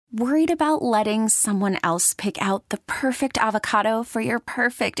Worried about letting someone else pick out the perfect avocado for your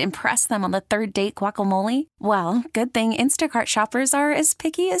perfect impress them on the third date guacamole? Well, good thing Instacart shoppers are as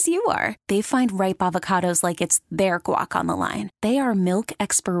picky as you are. They find ripe avocados like it's their guac on the line. They are milk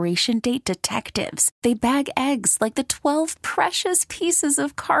expiration date detectives. They bag eggs like the 12 precious pieces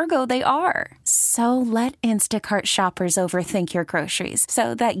of cargo they are. So let Instacart shoppers overthink your groceries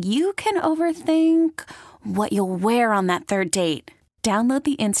so that you can overthink what you'll wear on that third date. Download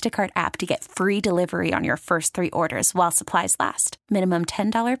the Instacart app to get free delivery on your first 3 orders while supplies last. Minimum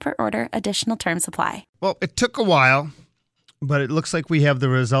 $10 per order. Additional terms apply. Well, it took a while, but it looks like we have the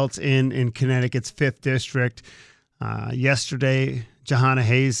results in Connecticut's 5th District. Yesterday, Jahana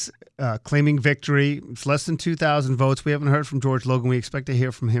Hayes claiming victory. It's less than 2,000 votes. We haven't heard from George Logan. We expect to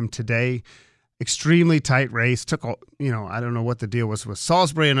hear from him today. Extremely tight race. Took, I don't know what the deal was with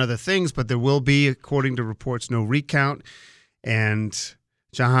Salisbury and other things, but there will be, according to reports, no recount. And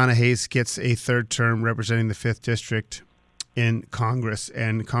Jahana Hayes gets a 3rd term representing the 5th District in Congress.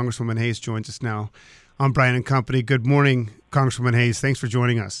 And Congresswoman Hayes joins us now on Brian and Company. Good morning, Congresswoman Hayes. Thanks for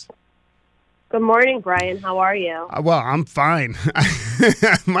joining us. Good morning, Brian. How are you? Well, I'm fine.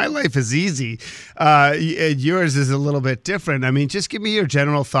 My life is easy. Yours is a little bit different. I mean, just give me your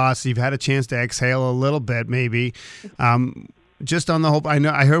general thoughts. You've had a chance to exhale a little bit, maybe. Just on the whole,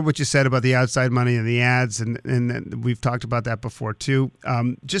 I heard what you said about the outside money and the ads, and we've talked about that before too.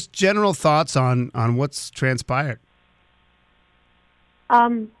 Just general thoughts on what's transpired.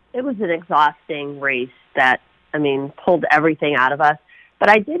 It was an exhausting race that, pulled everything out of us.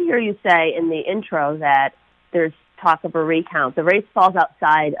 But I did hear you say in the intro that there's talk of a recount. The race falls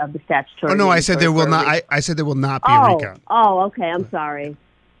outside of the statutory. Oh no, I said there will not. I said there will not be a recount. Oh, okay. I'm sorry.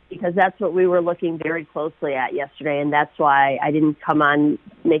 Because that's what we were looking very closely at yesterday, and that's why I didn't come on,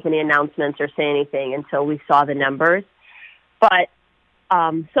 make any announcements or say anything until we saw the numbers. But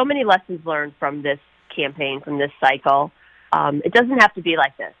so many lessons learned from this campaign, from this cycle. It doesn't have to be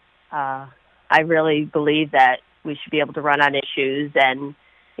like this. I really believe that we should be able to run on issues and,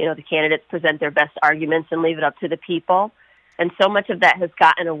 the candidates present their best arguments and leave it up to the people. And so much of that has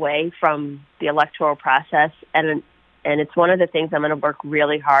gotten away from the electoral process, and it's one of the things I'm going to work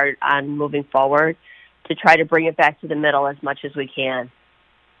really hard on moving forward to try to bring it back to the middle as much as we can.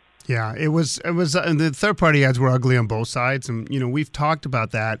 Yeah, it was, the third-party ads were ugly on both sides, and, we've talked about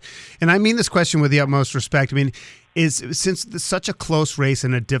that. And I mean this question with the utmost respect. Since it's such a close race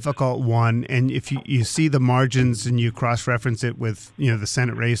and a difficult one, and if you see the margins and you cross-reference it with, the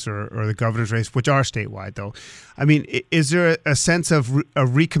Senate race or the governor's race, which are statewide, though, is there a sense of a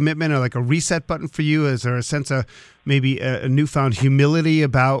recommitment or like a reset button for you? Is there a sense of maybe a newfound humility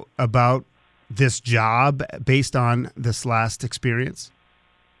about this job based on this last experience?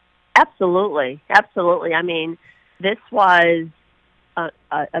 Absolutely. This was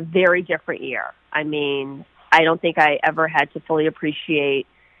a very different year. I don't think I ever had to fully appreciate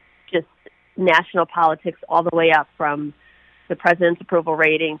just national politics all the way up from the president's approval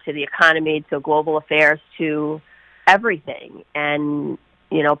rating to the economy to global affairs to everything. And,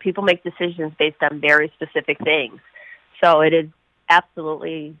 people make decisions based on very specific things. So it is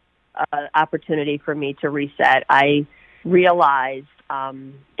absolutely an opportunity for me to reset. I realized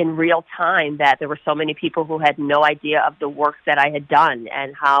in real time that there were so many people who had no idea of the work that I had done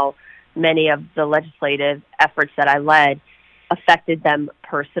and how many of the legislative efforts that I led affected them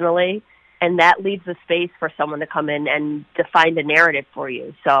personally. And that leaves a space for someone to come in and define the narrative for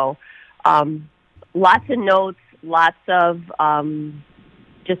you. So lots of notes, lots of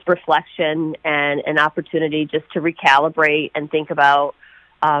just reflection and an opportunity just to recalibrate and think about,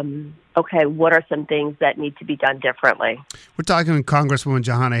 okay, what are some things that need to be done differently? We're talking with Congresswoman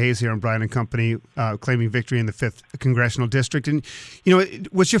Jahana Hayes here on Brian and Company, claiming victory in the 5th Congressional District. And,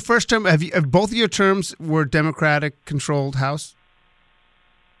 was your first term, have both of your terms were Democratic-controlled House?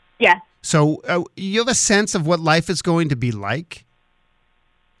 Yes. So you have a sense of what life is going to be like?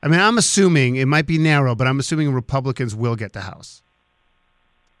 I'm assuming, it might be narrow, but I'm assuming Republicans will get the House.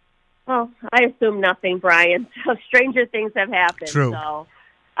 Well, I assume nothing, Brian. So stranger things have happened. True. So,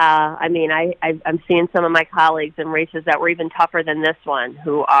 I'm seeing some of my colleagues in races that were even tougher than this one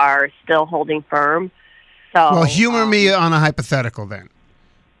who are still holding firm. So, well, humor me on a hypothetical then.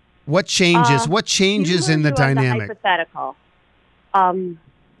 What changes? What changes in the dynamic? Hypothetical.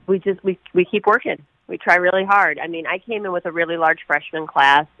 We keep working. We try really hard. I came in with a really large freshman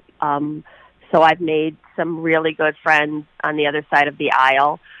class, so I've made some really good friends on the other side of the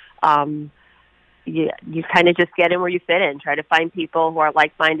aisle. You kind of just get in where you fit in, try to find people who are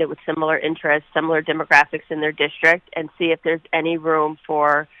like-minded with similar interests, similar demographics in their district, and see if there's any room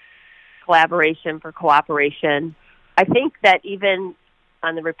for collaboration, for cooperation. I think that even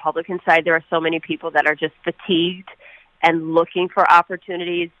on the Republican side, there are so many people that are just fatigued and looking for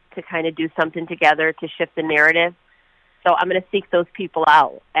opportunities to kind of do something together to shift the narrative. So I'm going to seek those people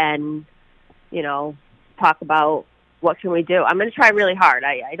out and, talk about what can we do. I'm going to try really hard.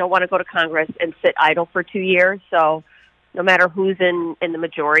 I don't want to go to Congress and sit idle for 2 years. So no matter who's in the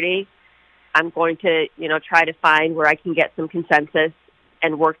majority, I'm going to, try to find where I can get some consensus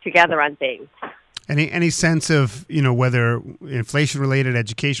and work together on things. Any sense of, whether inflation-related,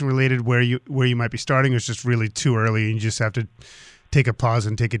 education-related, where you might be starting, or it's just really too early and you just have to take a pause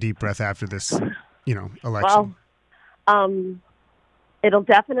and take a deep breath after this, election? Well, it'll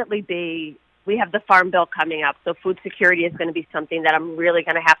definitely be, we have the Farm Bill coming up, so food security is going to be something that I'm really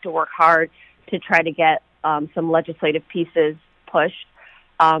going to have to work hard to try to get some legislative pieces pushed.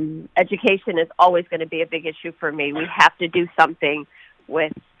 Education is always going to be a big issue for me. We have to do something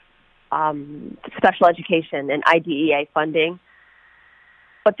with special education and IDEA funding.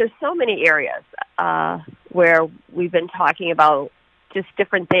 But there's so many areas where we've been talking about just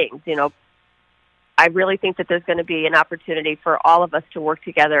different things. I really think that there's going to be an opportunity for all of us to work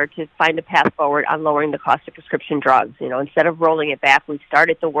together to find a path forward on lowering the cost of prescription drugs. Instead of rolling it back, we've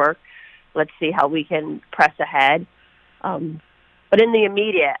started the work. Let's see how we can press ahead. But in the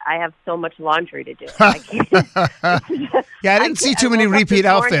immediate, I have so much laundry to do. I didn't see too many repeat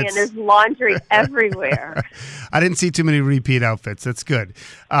outfits. And there's laundry everywhere. I didn't see too many repeat outfits. That's good.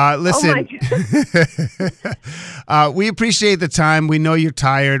 Listen, we appreciate the time. We know you're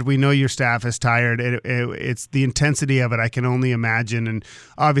tired. We know your staff is tired. It's the intensity of it I can only imagine. And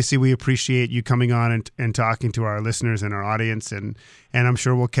obviously, we appreciate you coming on and talking to our listeners and our audience. And I'm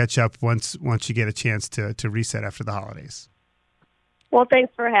sure we'll catch up once you get a chance to reset after the holidays. Well,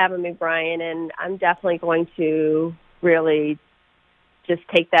 thanks for having me, Brian, and I'm definitely going to really just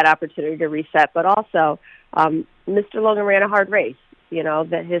take that opportunity to reset. But also, Mr. Logan ran a hard race,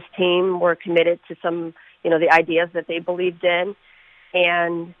 that his team were committed to some, the ideas that they believed in.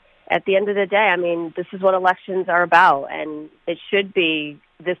 And at the end of the day, I mean, this is what elections are about, and it should be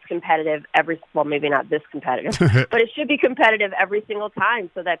this competitive maybe not this competitive, but it should be competitive every single time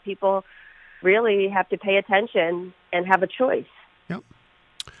so that people really have to pay attention and have a choice. Yep.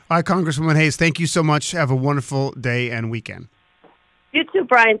 All right, Congresswoman Hayes, thank you so much. Have a wonderful day and weekend. You too,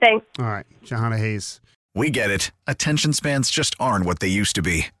 Brian. Thanks. All right, Jahana Hayes. We get it. Attention spans just aren't what they used to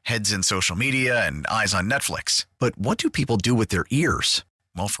be. Heads in social media and eyes on Netflix. But what do people do with their ears?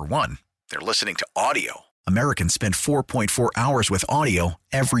 Well, for one, they're listening to audio. Americans spend 4.4 hours with audio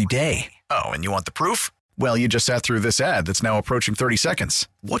every day. Oh, and you want the proof? Well, you just sat through this ad that's now approaching 30 seconds.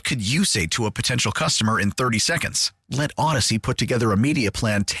 What could you say to a potential customer in 30 seconds? Let Odyssey put together a media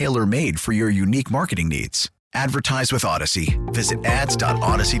plan tailor-made for your unique marketing needs. Advertise with Odyssey. Visit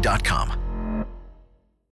ads.odyssey.com.